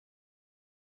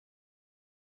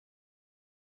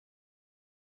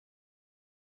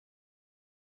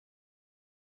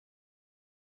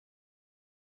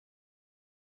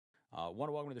Want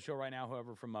to welcome to the show right now,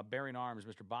 however, from Bearing Arms,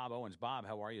 Mr. Bob Owens. Bob,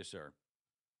 how are you, sir?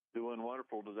 Doing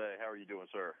wonderful today. How are you doing,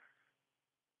 sir?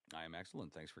 I am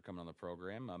excellent. Thanks for coming on the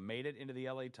program. Made it into the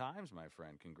L.A. Times, my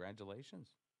friend.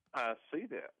 Congratulations. I see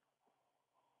that.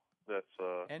 That's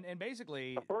and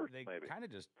basically, first, they maybe. kind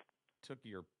of just took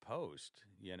your post,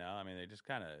 they just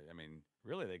kind of,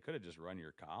 really, they could have just run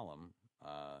your column.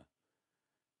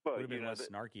 Would have been less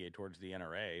snarky towards the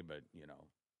NRA, but,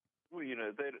 Well,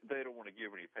 they don't want to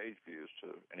give any page views to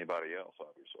anybody else,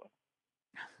 obviously.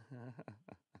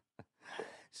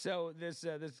 So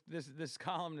this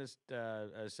columnist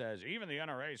says even the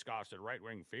NRA scoffs at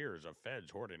right-wing fears of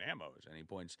feds hoarding ammos, and he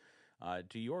points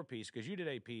to your piece because you did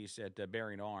a piece at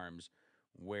Bearing Arms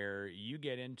where you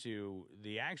get into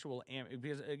the actual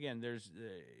because again there's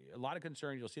a lot of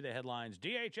concern. You'll see the headlines: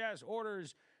 DHS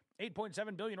orders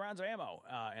 8.7 billion rounds of ammo,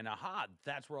 and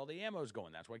that's where all the ammo is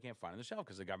going. That's why I can't find it on the shelf,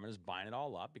 because the government is buying it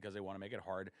all up because they want to make it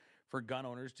hard for gun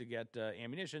owners to get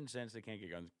ammunition since they can't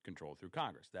get gun control through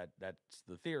Congress. That's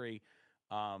the theory.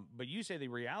 But you say the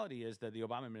reality is that the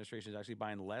Obama administration is actually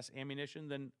buying less ammunition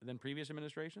than previous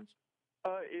administrations?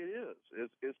 It is.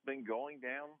 It's been going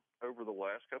down over the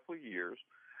last couple of years,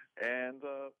 and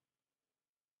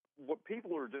what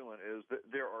people are doing is that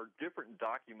there are different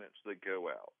documents that go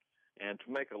out. And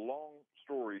to make a long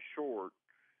story short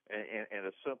and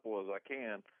as simple as I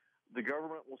can, the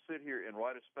government will sit here and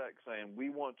write a spec saying, we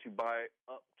want to buy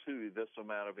up to this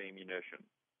amount of ammunition,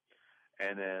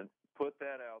 and then put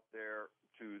that out there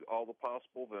to all the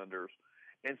possible vendors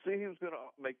and see who's going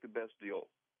to make the best deal.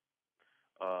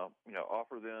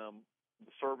 Offer them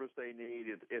the service they need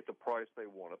at the price they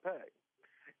want to pay.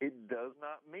 It does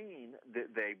not mean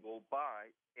that they will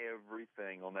buy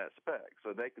everything on that spec.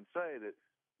 So they could say that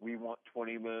we want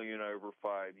 20 million over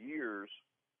 5 years,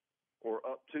 or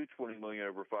up to 20 million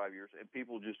over 5 years, and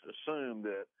people just assume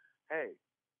that, hey,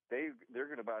 they're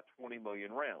going to buy 20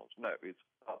 million rounds. No, it's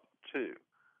up to.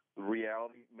 The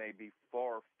reality may be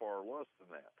far, far less than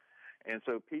that. And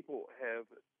so people have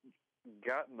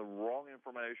gotten the wrong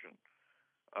information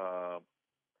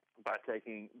by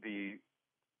taking the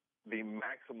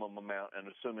maximum amount and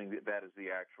assuming that is the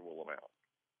actual amount.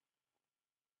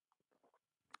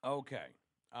 Okay.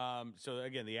 So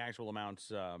again, the actual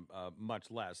amount's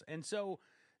much less. And so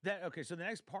so the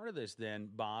next part of this then,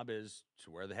 Bob, is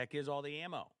so where the heck is all the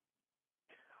ammo?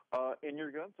 In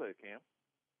your gun safe, Cam.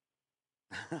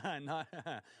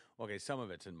 Okay, some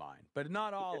of it's in mine, but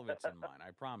not all of it's in mine,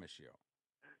 I promise you.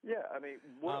 Yeah, I mean,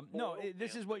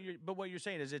 this is what you're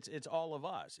saying is it's all of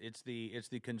us. It's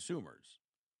the consumers.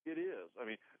 It is. I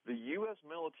mean, the U.S.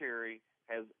 military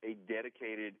has a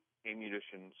dedicated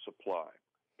ammunition supply.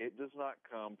 It does not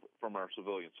come from our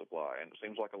civilian supply, and it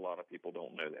seems like a lot of people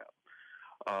don't know that.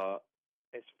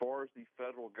 As far as the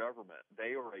federal government,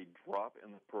 they are a drop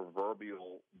in the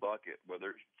proverbial bucket,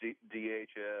 whether it's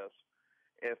DHS,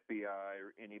 FBI,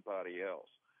 or anybody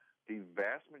else. The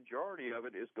vast majority of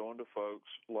it is going to folks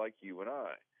like you and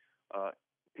I.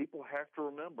 People have to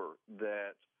remember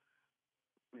that,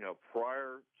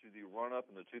 prior to the run-up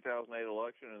in the 2008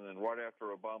 election and then right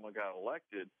after Obama got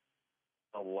elected,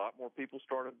 a lot more people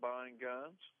started buying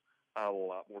guns. A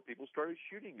lot more people started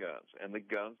shooting guns. And the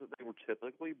guns that they were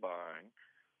typically buying,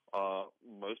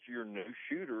 most of your new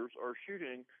shooters are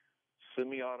shooting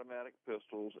semi-automatic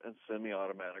pistols and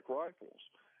semi-automatic rifles.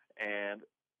 And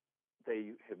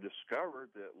they have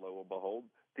discovered that, lo and behold,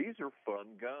 these are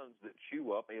fun guns that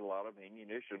chew up a lot of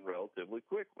ammunition relatively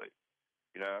quickly.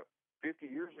 50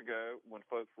 years ago, when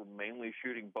folks were mainly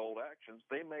shooting bolt actions,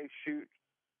 they may shoot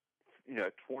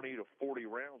 20 to 40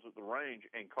 rounds at the range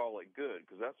and call it good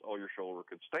because that's all your shoulder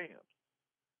could stand.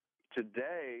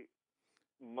 Today,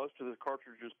 most of the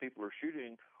cartridges people are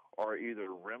shooting are either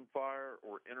rimfire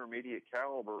or intermediate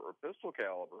caliber or pistol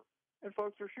caliber, and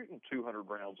folks are shooting 200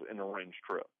 rounds in a range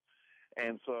trip.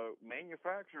 And so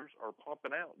manufacturers are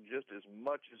pumping out just as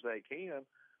much as they can,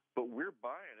 but we're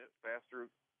buying it faster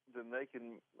than they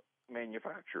can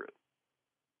manufacture it.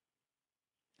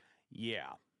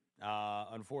 Yeah.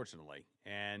 Unfortunately,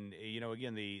 and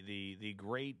again, the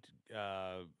great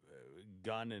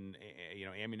gun and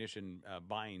ammunition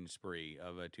buying spree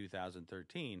of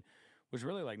 2013 was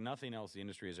really like nothing else the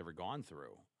industry has ever gone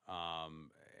through. And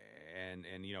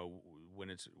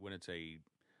when it's a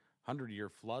 100-year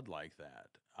flood like that,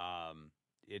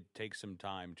 it takes some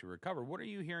time to recover. What are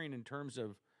you hearing in terms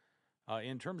of a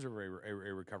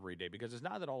recovery date? Because it's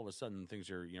not that all of a sudden things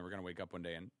are, we're going to wake up one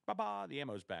day and the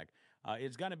ammo's back.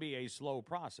 It's going to be a slow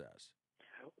process.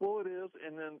 Well, it is,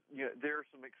 and then there are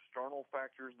some external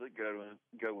factors that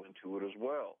go into it as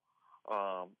well.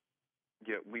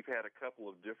 We've had a couple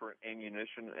of different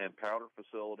ammunition and powder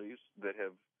facilities that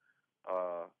have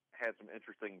had some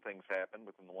interesting things happen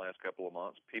within the last couple of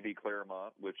months. PB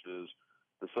Claremont, which is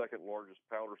the second largest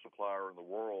powder supplier in the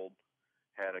world,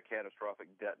 had a catastrophic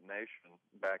detonation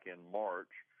back in March.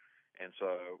 And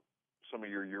so some of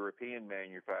your European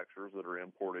manufacturers that are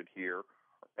imported here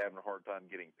are having a hard time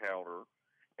getting powder.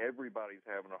 Everybody's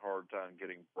having a hard time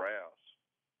getting brass.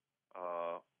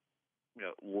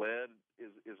 Lead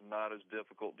is not as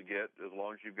difficult to get. As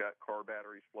long as you've got car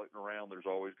batteries floating around, there's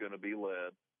always going to be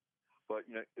lead. But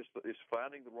it's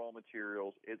finding the raw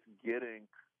materials. It's getting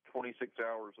 26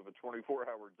 hours of a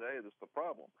 24-hour day that's the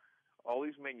problem. All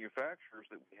these manufacturers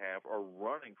that we have are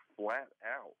running flat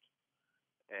out,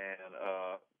 and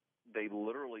they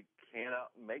literally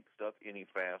cannot make stuff any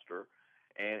faster,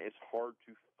 and it's hard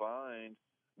to find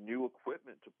new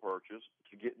equipment to purchase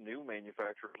to get new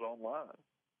manufacturers online.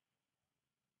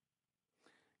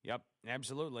 Yep,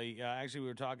 absolutely. Actually, we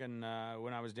were talking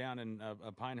when I was down in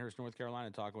Pinehurst, North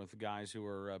Carolina, talking with the guys who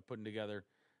were putting together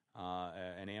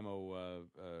an ammo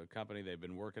company. They've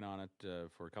been working on it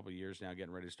for a couple of years now,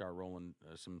 getting ready to start rolling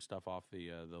some stuff off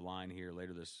the line here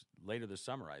later this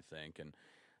summer, I think. And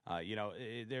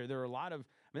there are a lot of.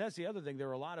 I mean, that's the other thing. There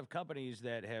are a lot of companies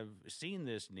that have seen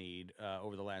this need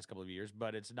over the last couple of years,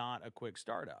 but it's not a quick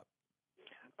startup.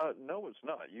 No, it's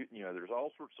not. There's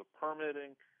all sorts of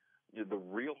permitting. The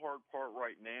real hard part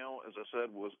right now, as I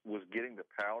said, was getting the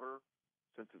powder,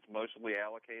 since it's mostly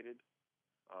allocated,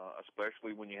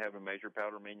 especially when you have a major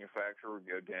powder manufacturer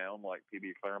go down like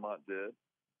PB Claremont did.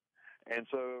 And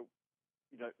so,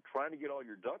 trying to get all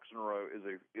your ducks in a row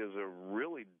is a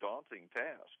really daunting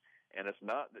task. And it's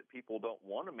not that people don't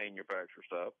want to manufacture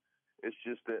stuff. It's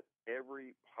just that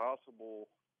every possible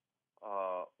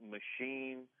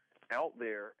machine out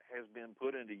there has been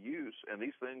put into use, and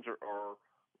these things are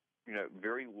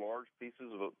very large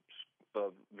pieces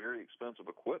of very expensive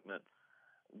equipment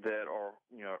that are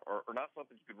not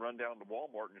something you could run down to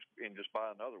Walmart and just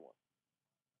buy another one.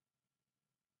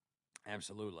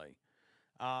 Absolutely.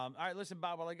 All right, listen,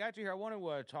 Bob, while I got you here, I want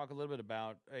to talk a little bit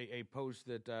about a post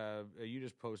that you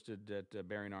just posted at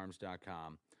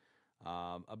bearingarms.com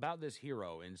about this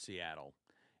hero in Seattle.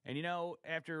 And,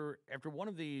 after one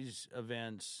of these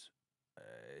events,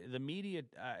 the media,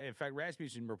 in fact,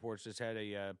 Rasmussen Reports just had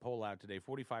a poll out today.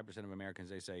 45% of Americans,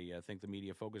 they say, think the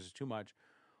media focuses too much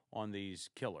on these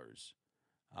killers.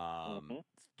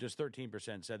 Just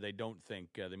 13% said they don't think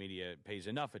the media pays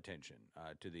enough attention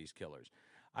to these killers.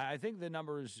 I think the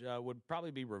numbers would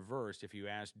probably be reversed if you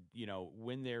asked,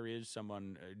 when there is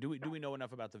someone, do we know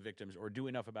enough about the victims, or do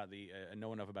we know enough about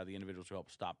the individuals who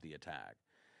helped stop the attack?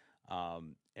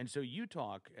 And so you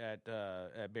talk at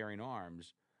Bearing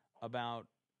Arms about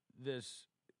this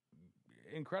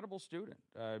incredible student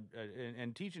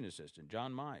and teaching assistant,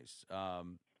 John Mice,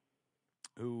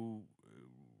 who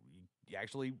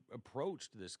actually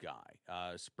approached this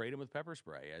guy, sprayed him with pepper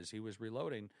spray as he was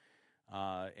reloading,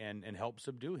 and helped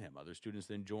subdue him. Other students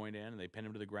then joined in, and they pinned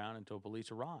him to the ground until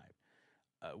police arrived.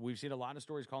 We've seen a lot of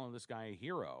stories calling this guy a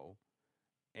hero,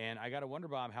 and I got to wonder,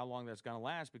 Bob, how long that's going to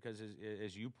last, because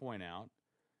as you point out,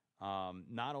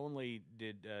 not only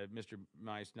did Mr.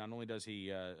 Mice, not only does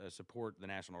he support the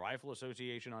National Rifle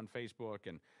Association on Facebook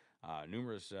and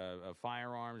numerous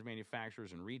firearms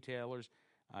manufacturers and retailers,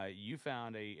 you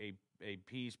found a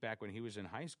piece back when he was in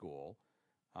high school.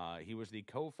 He was the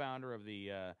co-founder of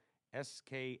the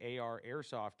SKAR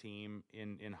Airsoft team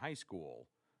in high school,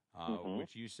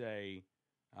 which you say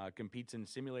competes in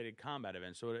simulated combat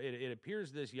events. So it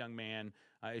appears this young man,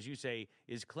 as you say,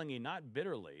 is clinging not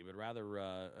bitterly, but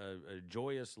rather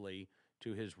joyously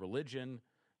to his religion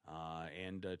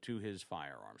and to his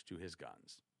firearms, to his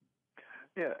guns.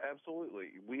 Yeah,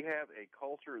 absolutely. We have a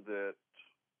culture that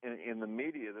in the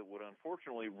media that would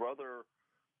unfortunately rather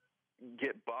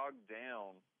get bogged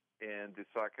down in the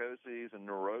psychoses and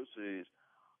neuroses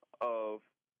of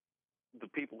the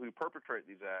people who perpetrate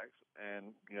these acts.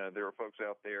 And, there are folks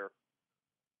out there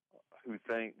who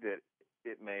think that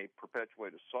it may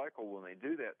perpetuate a cycle when they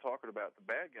do that, talking about the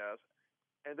bad guys,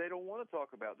 and they don't want to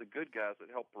talk about the good guys that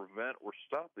help prevent or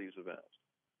stop these events.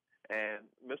 And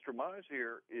Mr. Mize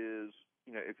here is,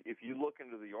 if you look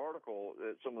into the article,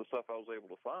 some of the stuff I was able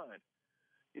to find,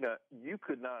 you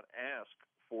could not ask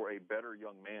for a better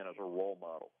young man as a role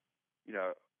model.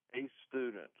 A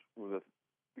student with a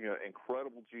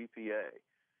incredible GPA,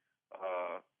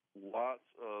 lots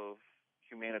of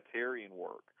humanitarian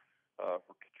work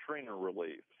for Katrina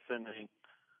relief, sending,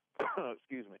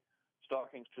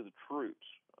 stockings to the troops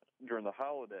during the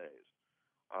holidays.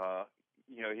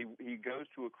 He goes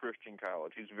to a Christian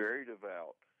college. He's very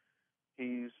devout.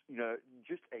 He's,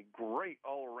 just a great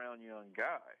all-around young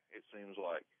guy, it seems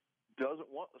like,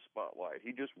 doesn't want the spotlight. He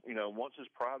just, wants his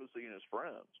privacy and his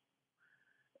friends.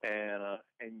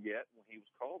 And yet, when he was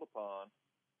called upon,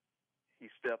 he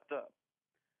stepped up.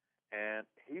 And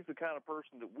he's the kind of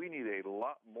person that we need a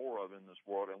lot more of in this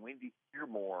world, and we need to hear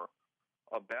more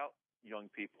about young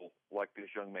people like this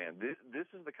young man. This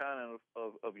is the kind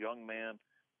of young man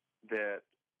that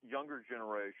younger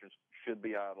generations should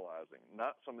be idolizing,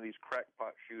 not some of these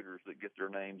crackpot shooters that get their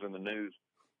names in the news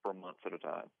for months at a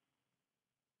time.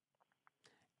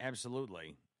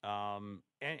 Absolutely. And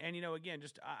again,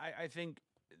 just I think,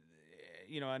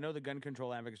 I know the gun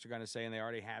control advocates are going to say, and they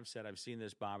already have said, I've seen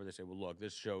this, Bob, where they say, well, look,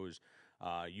 this shows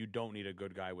you don't need a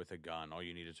good guy with a gun. All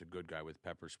you need is a good guy with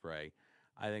pepper spray.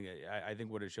 I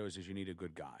think what it shows is you need a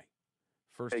good guy.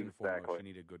 First and foremost, you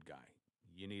need a good guy.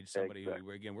 You need somebody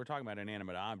who, again, we're talking about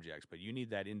inanimate objects, but you need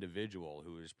that individual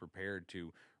who is prepared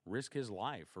to risk his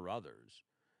life for others,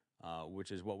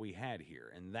 which is what we had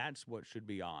here. And that's what should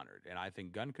be honored. And I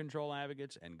think gun control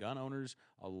advocates and gun owners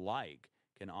alike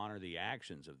can honor the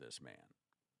actions of this man.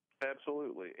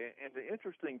 Absolutely. And the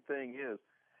interesting thing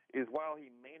is while he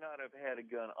may not have had a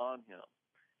gun on him,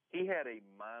 he had a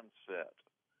mindset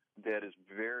that is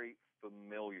very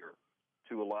familiar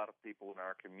to a lot of people in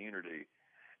our community,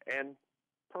 and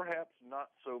perhaps not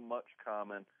so much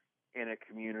common in a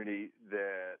community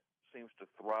that seems to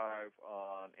thrive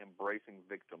on embracing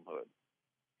victimhood.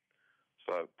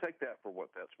 So take that for what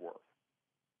that's worth.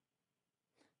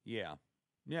 Yeah.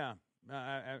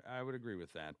 I would agree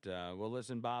with that. Well,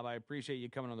 listen, Bob, I appreciate you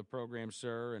coming on the program,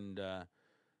 sir, and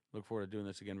look forward to doing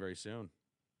this again very soon.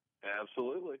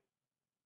 Absolutely.